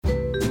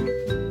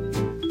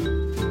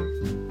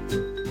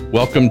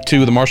Welcome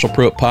to the Marshall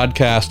Pruitt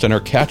Podcast and our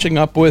catching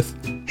up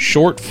with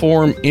short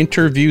form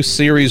interview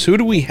series. Who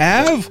do we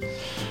have?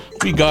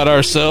 We got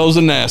ourselves a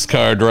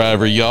NASCAR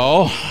driver,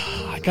 y'all.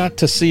 I got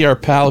to see our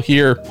pal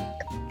here,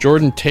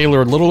 Jordan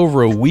Taylor, a little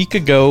over a week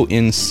ago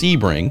in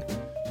Sebring.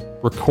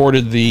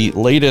 Recorded the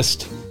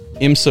latest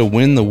IMSA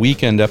Win the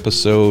Weekend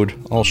episode,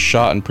 all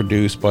shot and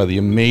produced by the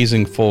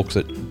amazing folks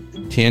at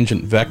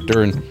Tangent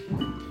Vector. And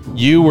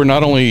you were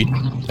not only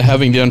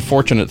having the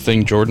unfortunate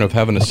thing, Jordan, of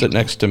having to sit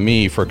next to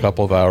me for a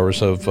couple of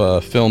hours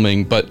of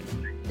filming, but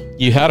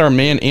you had our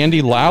man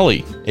Andy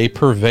Lally, a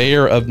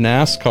purveyor of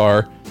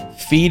NASCAR,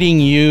 feeding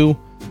you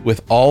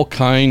with all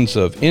kinds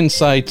of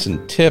insights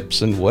and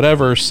tips and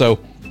whatever. So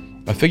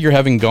I figure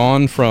having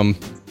gone from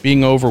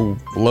being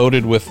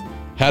overloaded with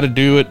how to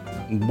do it,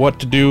 what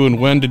to do, and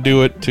when to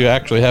do it, to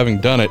actually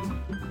having done it,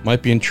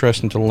 might be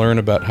interesting to learn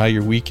about how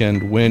your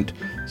weekend went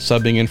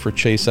subbing in for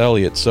Chase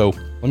Elliott. So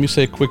let me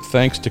say a quick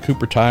thanks to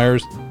Cooper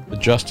Tires, the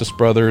Justice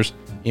Brothers,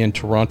 and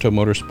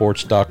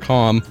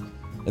TorontoMotorsports.com,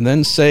 and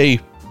then say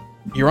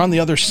you're on the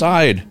other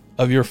side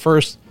of your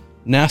first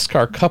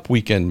NASCAR Cup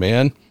weekend,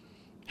 man.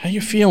 How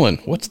you feeling?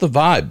 What's the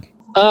vibe?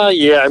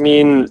 Yeah, I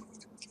mean,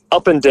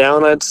 up and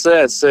down, I'd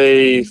say. I'd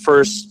say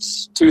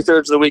first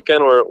two-thirds of the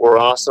weekend were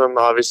awesome.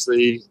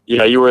 Obviously,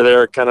 yeah, you were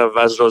there kind of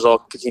as it was all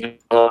kicking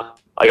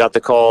off. I got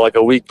the call like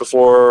a week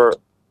before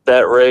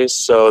that race,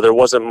 so there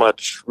wasn't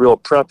much real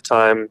prep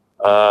time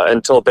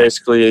until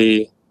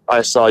basically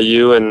I saw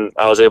you, and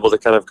I was able to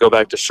kind of go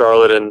back to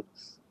Charlotte and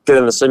get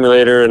in the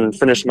simulator and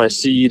finish my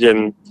seed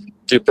and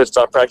do pit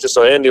stop practice.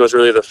 So Andy was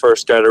really the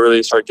first guy to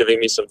really start giving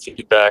me some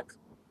feedback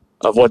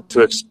of what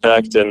to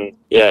expect. And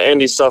yeah,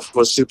 Andy's stuff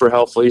was super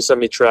helpful. He sent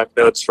me track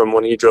notes from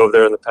when he drove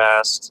there in the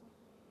past.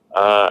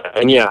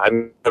 And yeah, I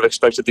have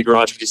expected the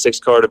Garage 56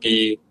 car to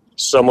be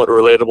somewhat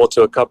relatable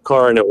to a Cup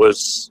car, and it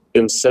was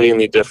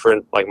insanely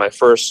different. Like my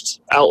first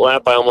out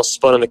lap, I almost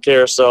spun in the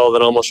carousel,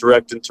 then almost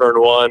wrecked in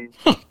turn one.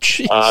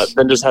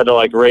 Then just had to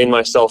like rein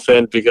myself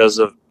in because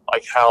of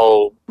like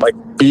how like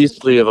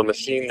beastly of a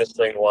machine this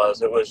thing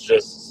was. It was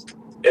just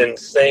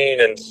insane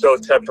and so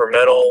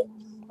temperamental,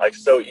 like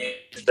so easy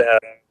to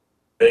have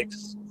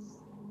mistakes.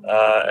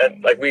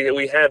 And like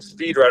we had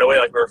speed right away.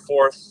 Like we were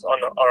fourth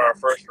on our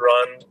first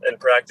run in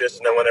practice,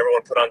 and then when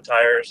everyone put on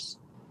tires,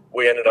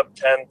 we ended up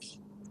 10th.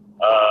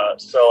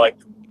 So like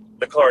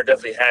the car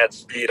definitely had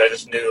speed. I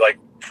just knew like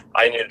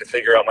I needed to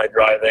figure out my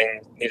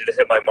driving, needed to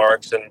hit my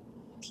marks. And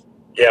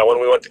yeah, when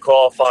we went to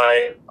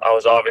qualify, I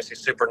was obviously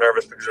super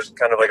nervous because it was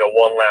kind of like a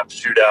one lap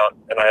shootout,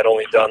 and I had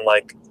only done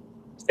like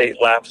 8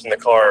 laps in the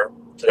car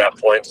to that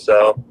point.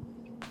 So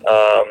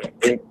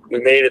we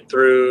made it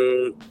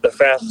through the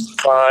fast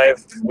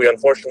 5. We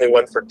unfortunately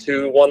went for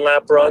 2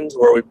 one-lap runs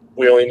where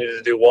we only needed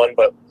to do 1,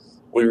 but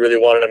we really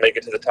wanted to make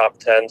it to the top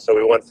 10, so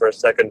we went for a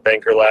second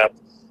banker lap,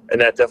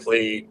 and that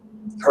definitely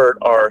hurt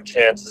our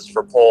chances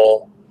for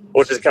pole,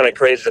 which is kind of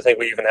crazy to think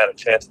we even had a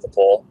chance at the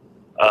pole.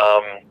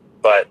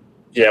 But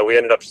yeah, we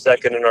ended up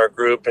second in our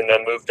group and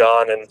then moved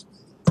on, and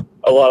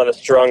a lot of the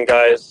strong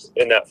guys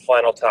in that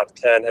final top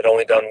 10 had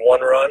only done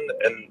 1 run,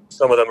 and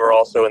some of them were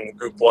also in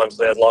group 1,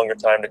 so they had longer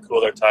time to cool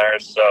their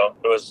tires. So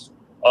it was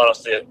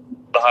honestly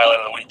the highlight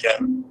of the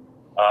weekend.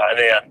 And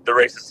yeah, the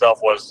race itself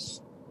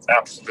was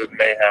absolute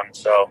mayhem.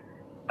 So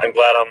I'm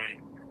glad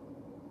I'm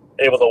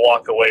able to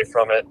walk away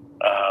from it,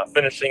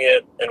 finishing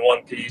it in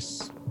one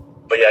piece.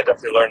 But yeah, I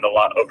definitely learned a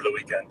lot over the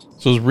weekend.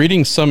 So I was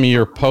reading some of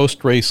your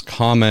post-race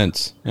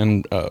comments,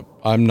 and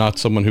I'm not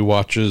someone who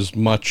watches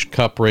much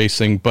Cup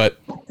racing, but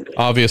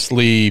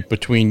obviously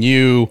between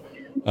you,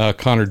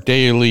 Connor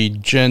Daly,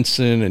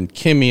 Jensen, and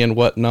Kimmy and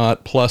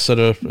whatnot, plus at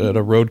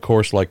a road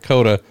course like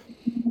COTA,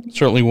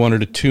 certainly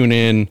wanted to tune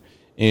in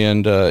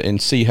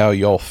and see how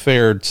y'all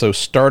fared. So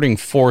starting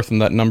 4th in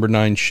that number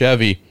 9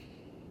 Chevy,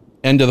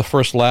 end of the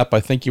first lap, I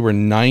think you were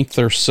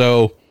 9th or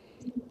so,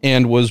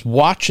 and was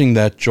watching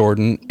that,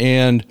 Jordan,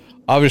 and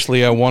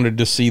obviously I wanted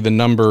to see the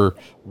number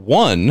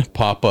 1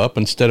 pop up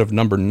instead of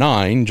number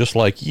 9, just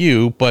like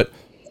you, but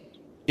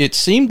it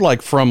seemed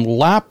like from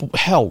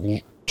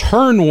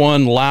turn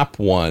 1, lap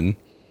 1,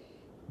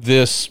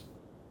 this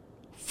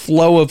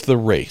flow of the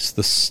race,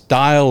 the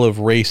style of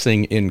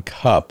racing in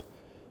Cup,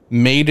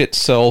 made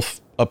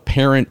itself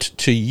apparent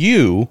to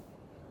you,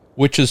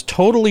 which is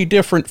totally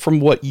different from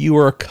what you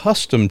are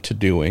accustomed to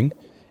doing,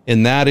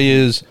 and that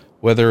is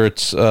whether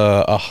it's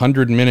a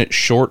 100-minute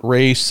short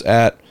race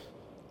at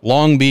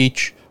Long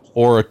Beach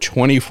or a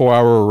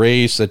 24-hour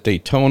race at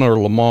Daytona or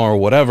Le Mans or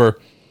whatever,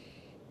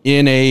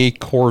 in a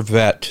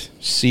Corvette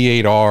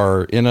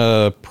C8R, in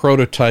a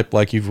prototype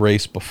like you've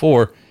raced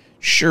before.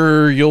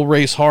 Sure, you'll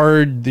race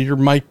hard. There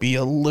might be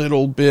a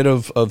little bit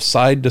of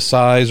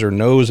side-to-size or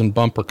nose and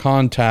bumper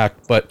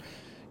contact, but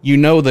you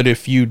know that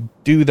if you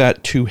do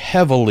that too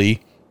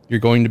heavily, you're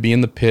going to be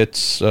in the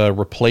pits,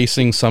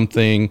 replacing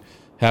something,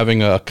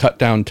 having a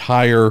cut-down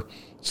tire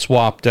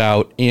swapped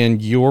out,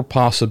 and your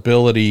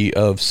possibility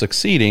of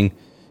succeeding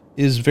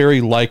is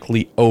very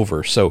likely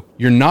over. So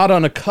you're not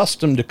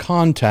unaccustomed to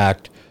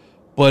contact,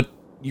 but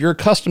you're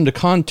accustomed to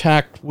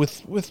contact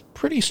with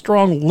pretty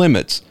strong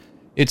limits.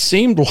 it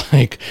seemed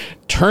like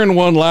turn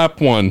one,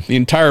 lap one, the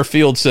entire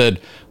field said,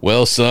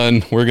 well,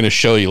 son, we're going to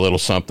show you a little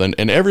something.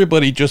 And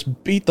everybody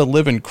just beat the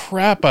living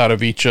crap out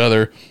of each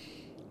other.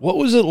 What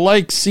was it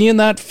like seeing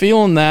that,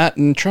 feeling that,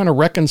 and trying to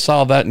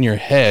reconcile that in your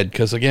head?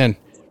 Because, again,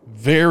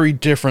 very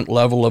different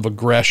level of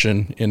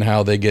aggression in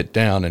how they get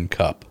down in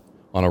Cup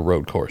on a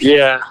road course.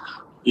 Yeah,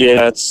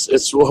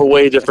 it's a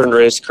way different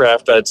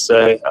racecraft, I'd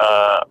say.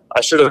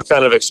 I should have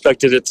kind of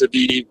expected it to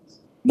be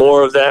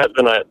more of that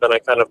than I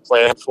kind of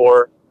planned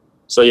for.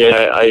 So,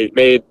 yeah, I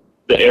made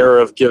the error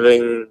of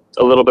giving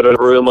a little bit of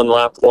room on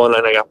lap one,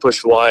 and I got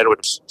pushed wide,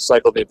 which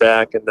cycled me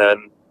back. And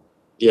then,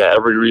 yeah,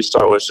 every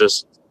restart was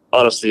just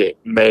honestly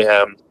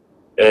mayhem.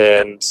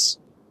 And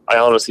I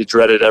honestly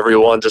dreaded every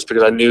one just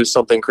because I knew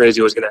something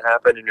crazy was going to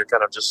happen, and you're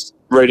kind of just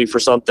ready for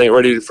someone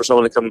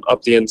to come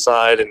up the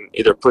inside and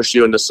either push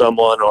you into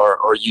someone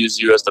or use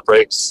you as the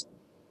brakes.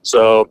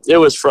 So it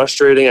was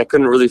frustrating. I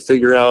couldn't really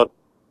figure out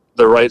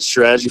the right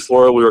strategy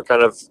for it. We were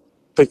kind of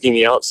picking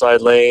the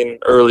outside lane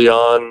early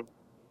on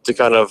to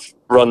kind of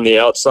run the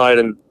outside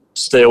and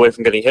stay away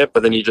from getting hit,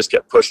 but then you just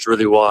get pushed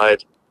really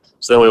wide.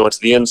 So then we went to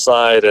the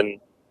inside, and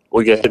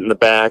we get hit in the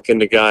back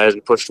into guys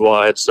and pushed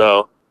wide.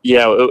 So,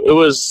 yeah, it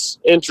was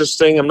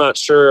interesting. I'm not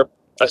sure.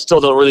 I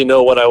still don't really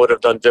know what I would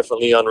have done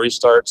differently on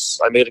restarts.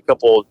 I made a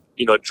couple,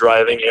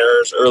 driving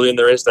errors early in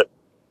the race that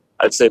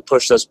I'd say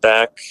pushed us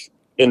back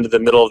into the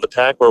middle of the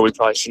pack where we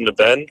probably shouldn't have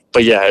been.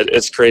 But, yeah,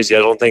 it's crazy. I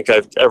don't think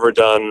I've ever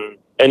done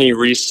any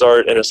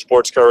restart in a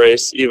sports car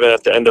race, even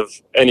at the end of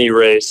any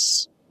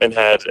race, and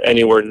had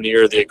anywhere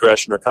near the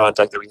aggression or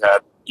contact that we had,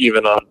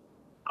 even on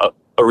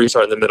a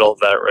restart in the middle of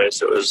that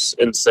race. It was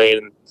insane.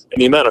 And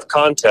the amount of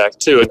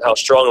contact, too, and how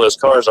strong those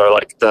cars are,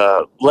 like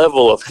the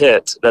level of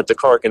hit that the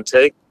car can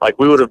take. Like,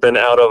 we would have been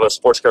out of a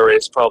sports car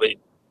race probably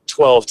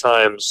 12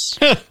 times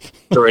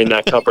during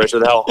that Cup race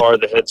with how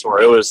hard the hits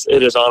were.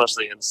 It is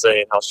honestly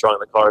insane how strong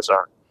the cars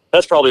are.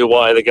 That's probably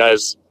why the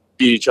guys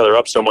beat each other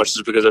up so much,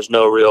 is because there's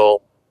no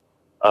real,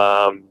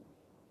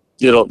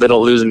 they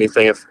don't lose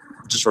anything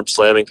just from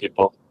slamming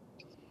people.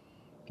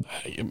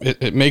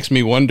 It makes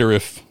me wonder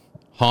if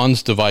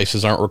Hans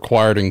devices aren't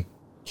required in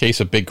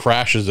case of big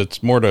crashes.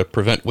 It's more to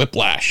prevent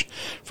whiplash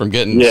from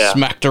getting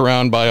smacked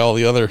around by all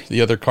the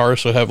other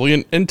cars so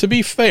heavily. And to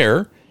be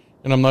fair,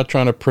 and I'm not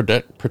trying to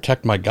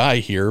protect my guy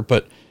here,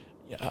 but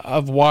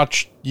I've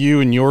watched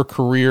you and your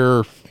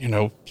career,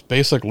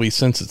 basically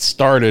since it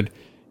started.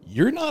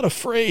 You're not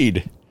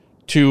afraid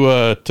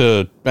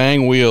to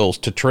bang wheels,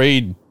 to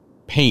trade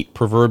paint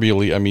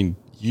proverbially. I mean,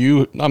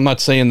 I'm not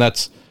saying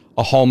that's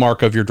a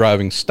hallmark of your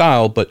driving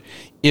style, but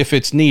if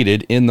it's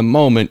needed in the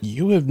moment,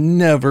 you have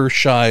never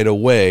shied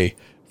away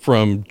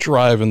from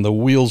driving the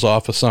wheels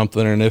off of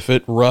something. And if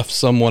it roughs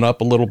someone up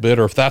a little bit,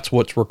 or if that's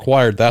what's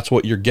required, that's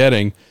what you're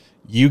getting,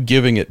 you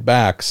giving it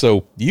back.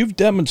 So you've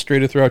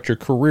demonstrated throughout your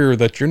career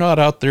that you're not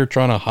out there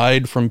trying to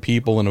hide from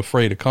people and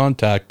afraid of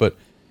contact, but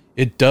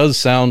it does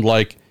sound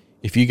like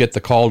if you get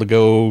the call to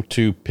go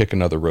to pick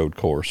another road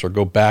course or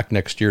go back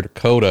next year to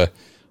COTA,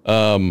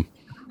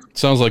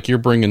 sounds like you're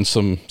bringing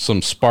some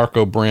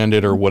Sparco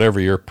branded or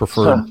whatever your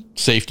preferred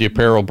safety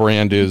apparel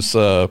brand is,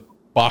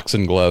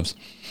 boxing gloves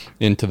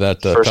into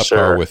that Cup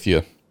car with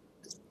you.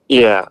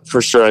 Yeah, for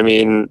sure. I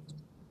mean,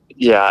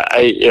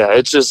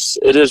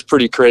 it is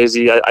pretty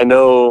crazy. I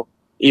know,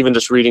 even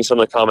just reading some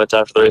of the comments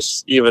after the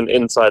race, even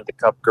inside the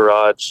Cup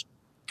garage,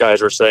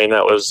 guys were saying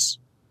that was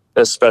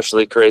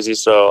especially crazy.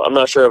 So I'm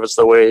not sure if it's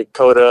the way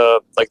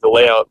COTA, like the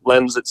layout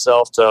lends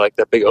itself to like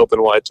that big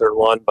open wide turn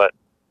one, but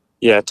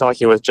yeah,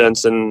 talking with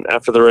Jensen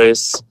after the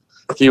race,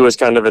 he was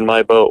kind of in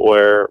my boat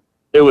where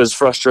it was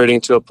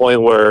frustrating to a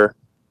point where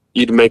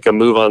you'd make a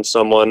move on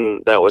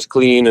someone that was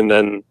clean and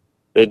then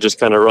they'd just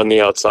kind of run the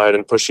outside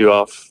and push you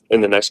off in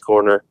the next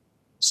corner.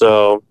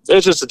 So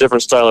it's just a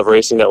different style of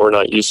racing that we're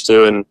not used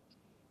to, and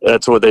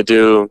that's what they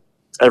do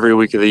every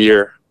week of the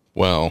year.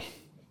 Well,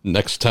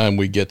 next time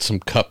we get some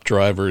Cup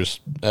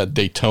drivers at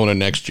Daytona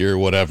next year,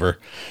 whatever,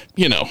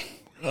 you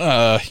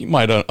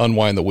might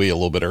unwind the wheel a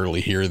little bit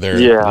early here or there.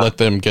 Yeah. Let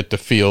them get to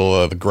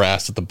feel the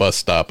grass at the bus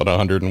stop at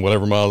 100 and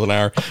whatever miles an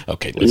hour.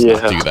 Okay, let's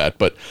not do that.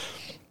 But,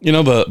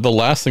 the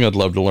last thing I'd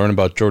love to learn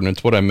about Jordan,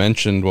 it's what I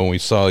mentioned when we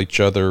saw each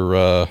other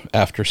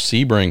after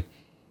Sebring.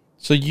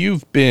 So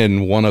you've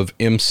been one of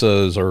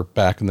IMSA's, or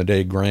back in the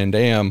day, Grand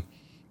Am,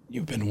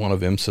 you've been one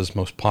of IMSA's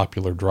most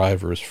popular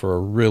drivers for a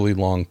really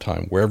long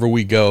time. Wherever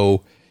we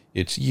go,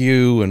 it's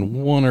you and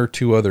one or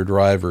two other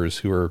drivers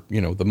who are,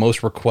 the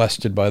most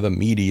requested by the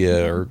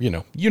media, or,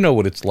 you know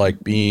what it's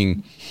like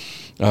being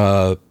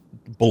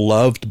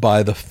beloved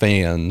by the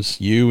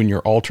fans, you and your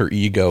alter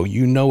ego.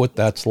 You know what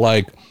that's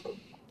like.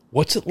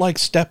 What's it like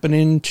stepping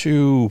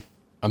into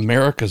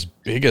America's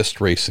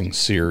biggest racing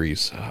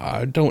series?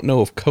 I don't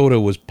know if COTA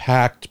was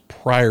packed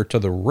prior to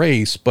the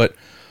race, but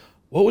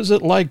what was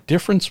it like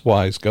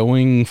difference-wise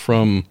going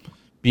from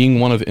being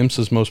one of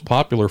IMSA's most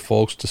popular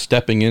folks to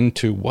stepping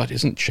into what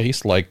isn't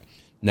Chase like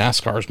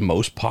NASCAR's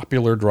most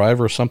popular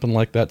driver or something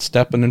like that,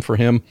 stepping in for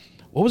him?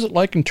 What was it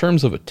like in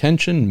terms of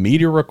attention,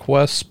 media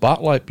requests,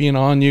 spotlight being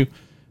on you?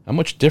 How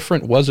much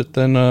different was it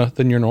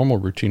than your normal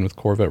routine with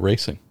Corvette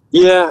racing?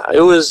 Yeah,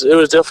 it was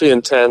definitely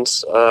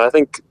intense. I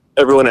think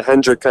everyone at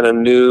Hendrick kind of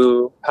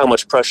knew how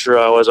much pressure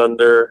I was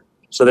under,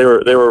 so they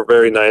were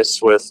very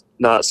nice with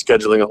not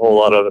scheduling a whole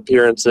lot of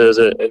appearances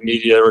and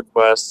media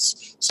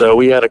requests. So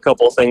we had a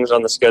couple of things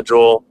on the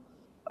schedule.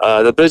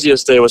 The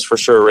busiest day was for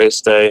sure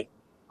race day.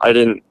 I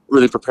didn't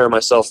really prepare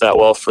myself that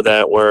well for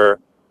that, where,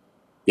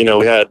 we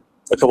had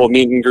a couple of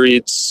meet and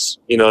greets,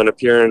 an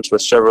appearance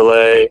with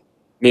Chevrolet,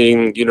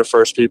 meeting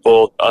UniFirst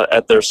people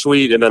at their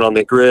suite, and then on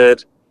the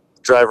grid,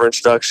 driver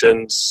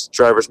introductions,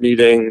 driver's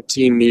meeting,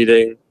 team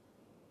meeting.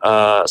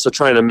 So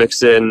trying to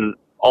mix in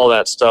all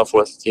that stuff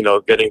with,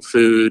 getting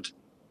food,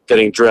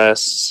 getting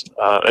dressed,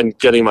 and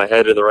getting my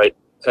head in the right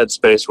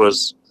headspace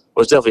was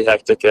definitely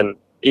hectic. And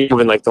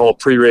even like the whole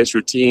pre-race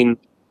routine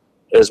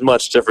is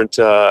much different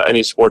to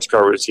any sports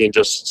car routine.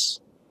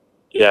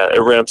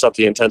 It ramps up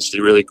the intensity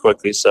really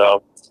quickly.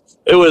 So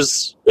it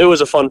was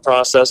a fun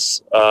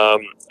process.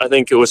 I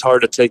think it was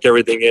hard to take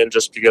everything in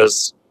just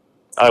because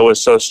I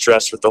was so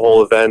stressed with the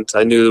whole event.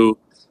 I knew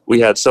we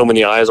had so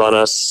many eyes on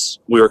us.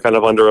 We were kind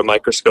of under a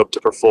microscope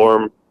to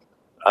perform.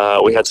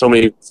 We had so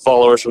many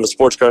followers from the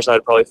sports car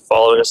side probably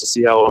following us to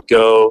see how it would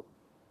go,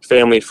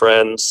 family,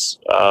 friends,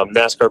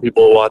 NASCAR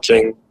people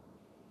watching.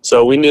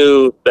 So we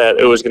knew that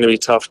it was going to be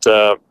tough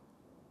to,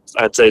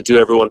 I'd say, do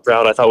everyone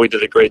proud. I thought we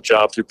did a great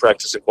job through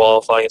practice and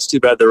qualifying. It's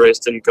too bad the race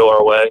didn't go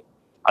our way.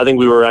 I think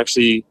we were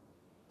actually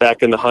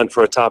back in the hunt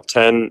for a top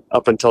 10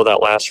 up until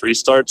that last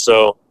restart.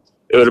 So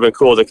it would have been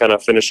cool to kind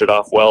of finish it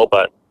off well,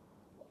 but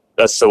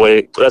that's the way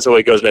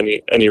it goes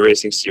in any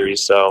racing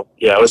series. So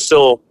yeah, it was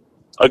still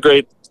a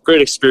great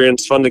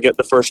experience. Fun to get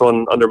the first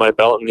one under my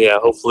belt, and yeah,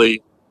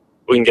 hopefully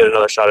we can get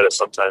another shot at it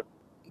sometime.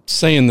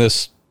 Saying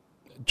this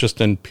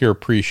just in pure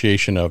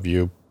appreciation of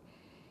you,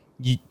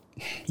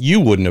 you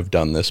wouldn't have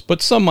done this,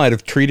 but some might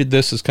have treated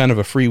this as kind of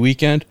a free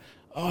weekend.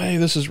 Oh, hey,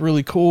 this is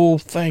really cool.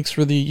 Thanks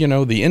for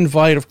the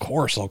invite. Of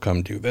course I'll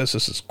come do this.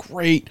 This is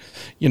great.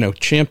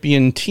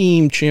 Champion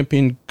team,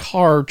 champion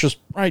car, just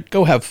right.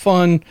 Go have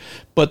fun.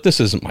 But this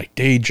isn't my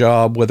day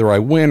job. Whether I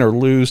win or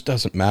lose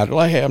doesn't matter.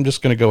 Like, hey, I'm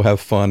just going to go have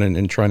fun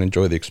and try and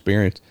enjoy the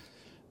experience.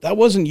 That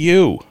wasn't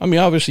you. I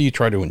mean, obviously you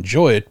try to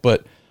enjoy it,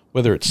 but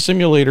whether it's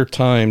simulator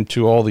time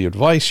to all the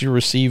advice you're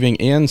receiving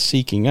and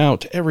seeking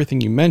out to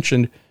everything you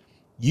mentioned,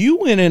 you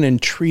went in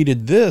and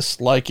treated this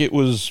like it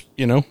was,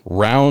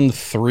 round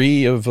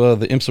 3 of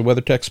the IMSA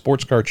WeatherTech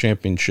Sports Car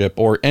Championship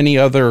or any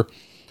other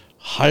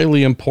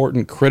highly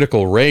important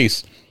critical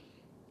race.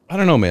 I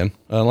don't know, man.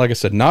 Like I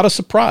said, not a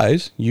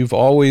surprise. You've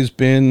always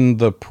been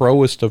the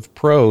proest of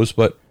pros,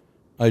 but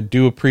I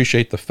do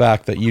appreciate the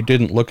fact that you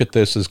didn't look at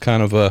this as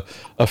kind of a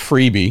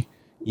freebie.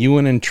 You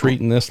went in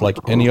treating this like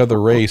any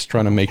other race,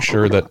 trying to make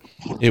sure that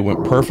it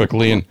went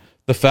perfectly. And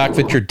the fact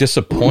that you're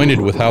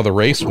disappointed with how the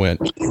race went,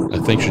 I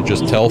think should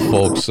just tell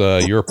folks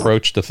your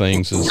approach to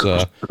things is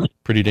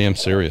pretty damn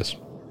serious.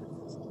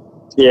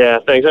 Yeah,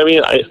 thanks. I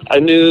mean, I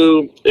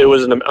knew it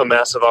was a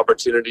massive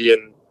opportunity,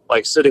 and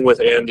like sitting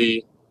with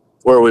Andy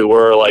where we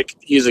were, like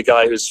he's a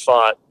guy who's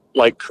fought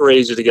like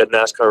crazy to get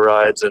NASCAR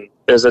rides and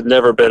has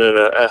never been in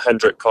a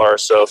Hendrick car.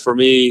 So for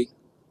me,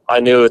 I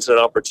knew it's an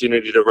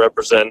opportunity to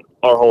represent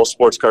our whole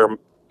sports car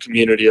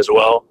community as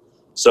well.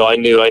 So I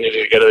knew I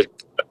needed to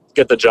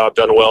get the job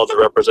done well to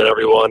represent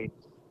everyone.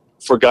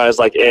 For guys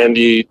like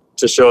Andy,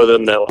 to show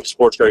them that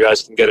sports car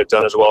guys can get it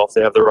done as well if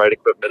they have the right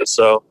equipment.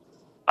 So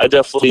I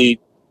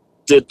definitely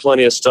did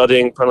plenty of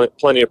studying,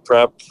 plenty of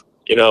prep.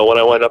 When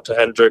I went up to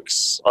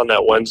Hendricks on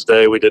that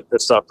Wednesday, we did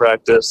pit stop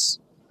practice,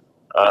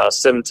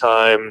 sim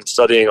time,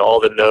 studying all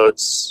the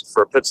notes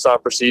for pit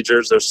stop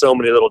procedures. There's so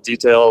many little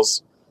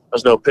details.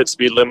 There's no pit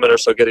speed limiter,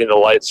 so getting the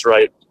lights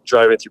right,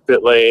 driving through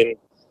pit lane,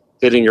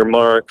 hitting your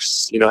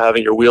marks,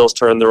 having your wheels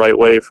turn the right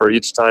way for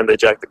each time they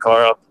jack the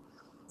car up.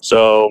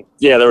 So,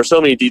 yeah, there were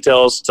so many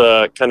details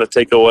to kind of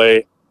take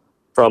away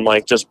from,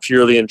 like, just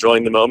purely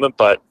enjoying the moment.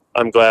 But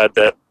I'm glad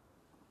that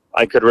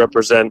I could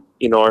represent,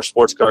 our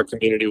sports car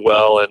community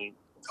well and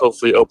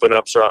hopefully open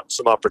up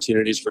some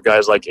opportunities for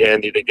guys like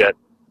Andy to get,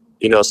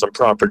 some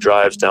proper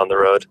drives down the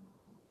road.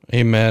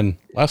 Amen.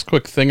 Last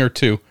quick thing or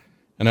two,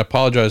 and I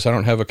apologize, I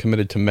don't have it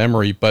committed to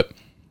memory, but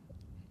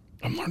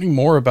I'm learning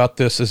more about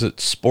this. Is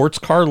it sports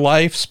car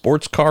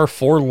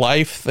for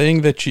life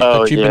thing that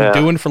you've been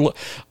doing for?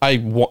 I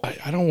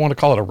don't want to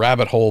call it a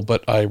rabbit hole,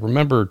 but I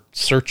remember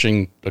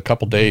searching a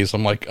couple days.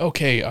 I'm like,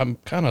 okay, I'm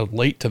kind of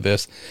late to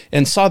this,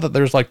 and saw that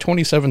there's like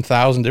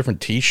 27,000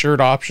 different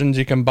T-shirt options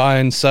you can buy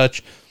and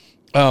such.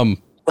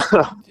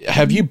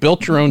 Have you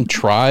built your own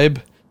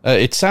tribe?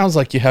 It sounds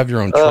like you have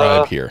your own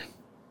tribe here.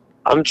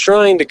 I'm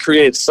trying to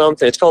create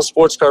something. It's called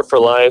Sports Car for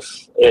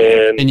Life,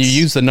 and you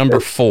use the number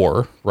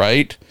 4,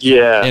 right?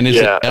 Yeah, and is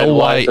it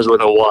LY? Is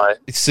with a Y.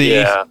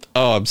 See,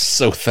 oh, I'm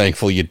so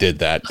thankful you did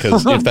that,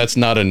 because if that's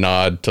not a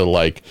nod to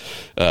like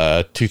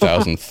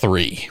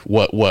 2003,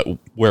 where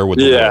would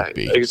the word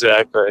be?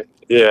 Exactly.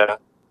 Yeah.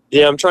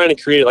 I'm trying to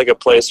create like a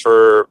place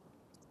for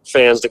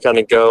fans to kind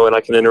of go, and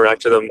I can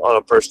interact with them on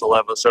a personal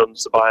level, show them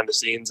the behind the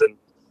scenes, and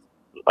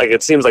like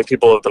it seems like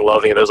people have been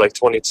loving it. There's like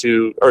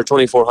 22 or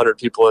 2,400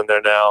 people in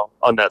there now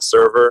on that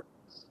server,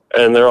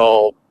 and they're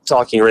all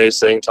talking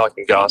racing,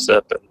 talking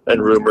gossip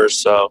and rumors.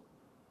 So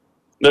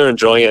they're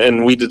enjoying it.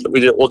 And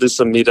we'll do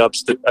some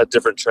meetups at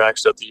different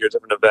tracks throughout the year,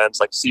 different events.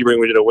 Like Sebring,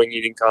 we did a wing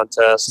eating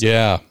contest.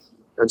 Yeah.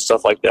 And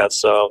stuff like that.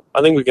 So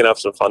I think we can have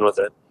some fun with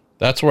it.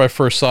 That's where I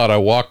first saw it. I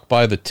walked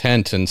by the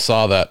tent and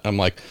saw that. I'm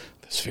like,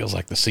 this feels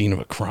like the scene of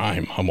a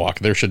crime. I'm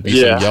walking. There should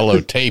be some yellow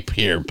tape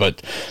here.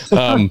 But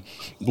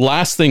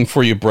last thing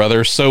for you,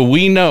 brother. So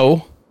we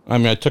know, I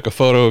mean, I took a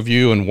photo of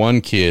you and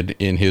one kid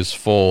in his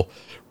full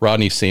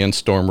Rodney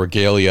Sandstorm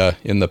regalia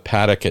in the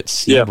paddock at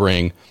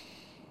Sebring. Yeah.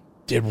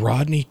 Did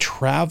Rodney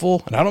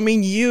travel? And I don't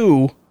mean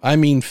you. I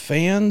mean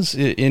fans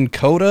in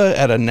COTA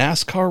at a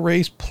NASCAR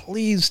race.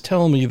 Please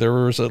tell me there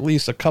was at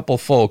least a couple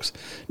folks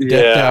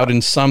decked out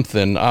in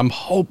something. I'm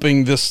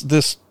hoping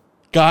this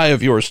guy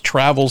of yours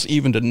travels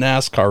even to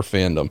NASCAR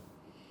fandom.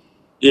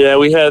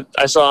 Yeah,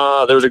 I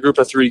saw there was a group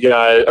of 3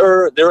 guys,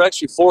 or there were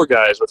actually 4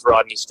 guys with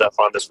Rodney stuff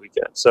on this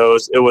weekend. So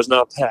it was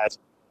not bad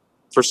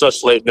for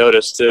such late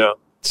notice too.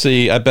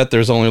 See, I bet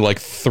there's only like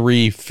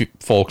 3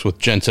 folks with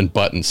Jenson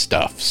Button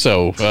stuff.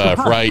 So,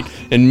 right.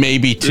 And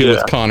maybe 2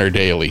 with Connor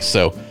Daly.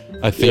 So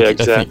I think,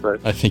 exactly.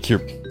 I think your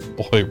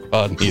boy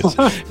Rodney is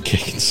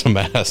kicking some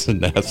ass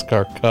in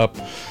NASCAR Cup.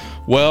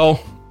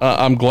 Well,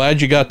 I'm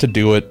glad you got to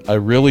do it. I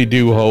really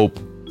do hope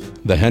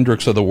the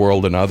Hendricks of the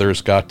world and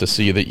others got to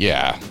see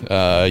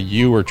that,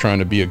 you were trying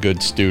to be a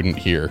good student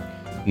here,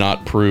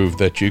 not prove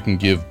that you can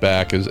give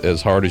back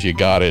as hard as you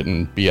got it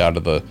and be out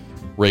of the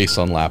race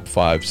on lap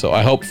 5. So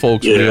I hope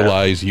folks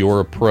realize your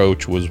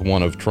approach was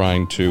one of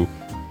trying to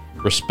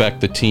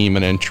respect the team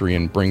and entry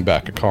and bring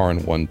back a car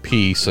in one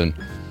piece, and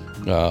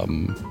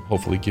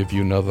hopefully give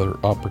you another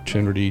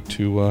opportunity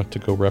to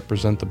go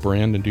represent the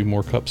brand and do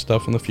more Cup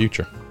stuff in the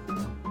future.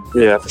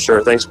 Yeah, for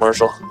sure. Thanks,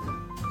 Marshall.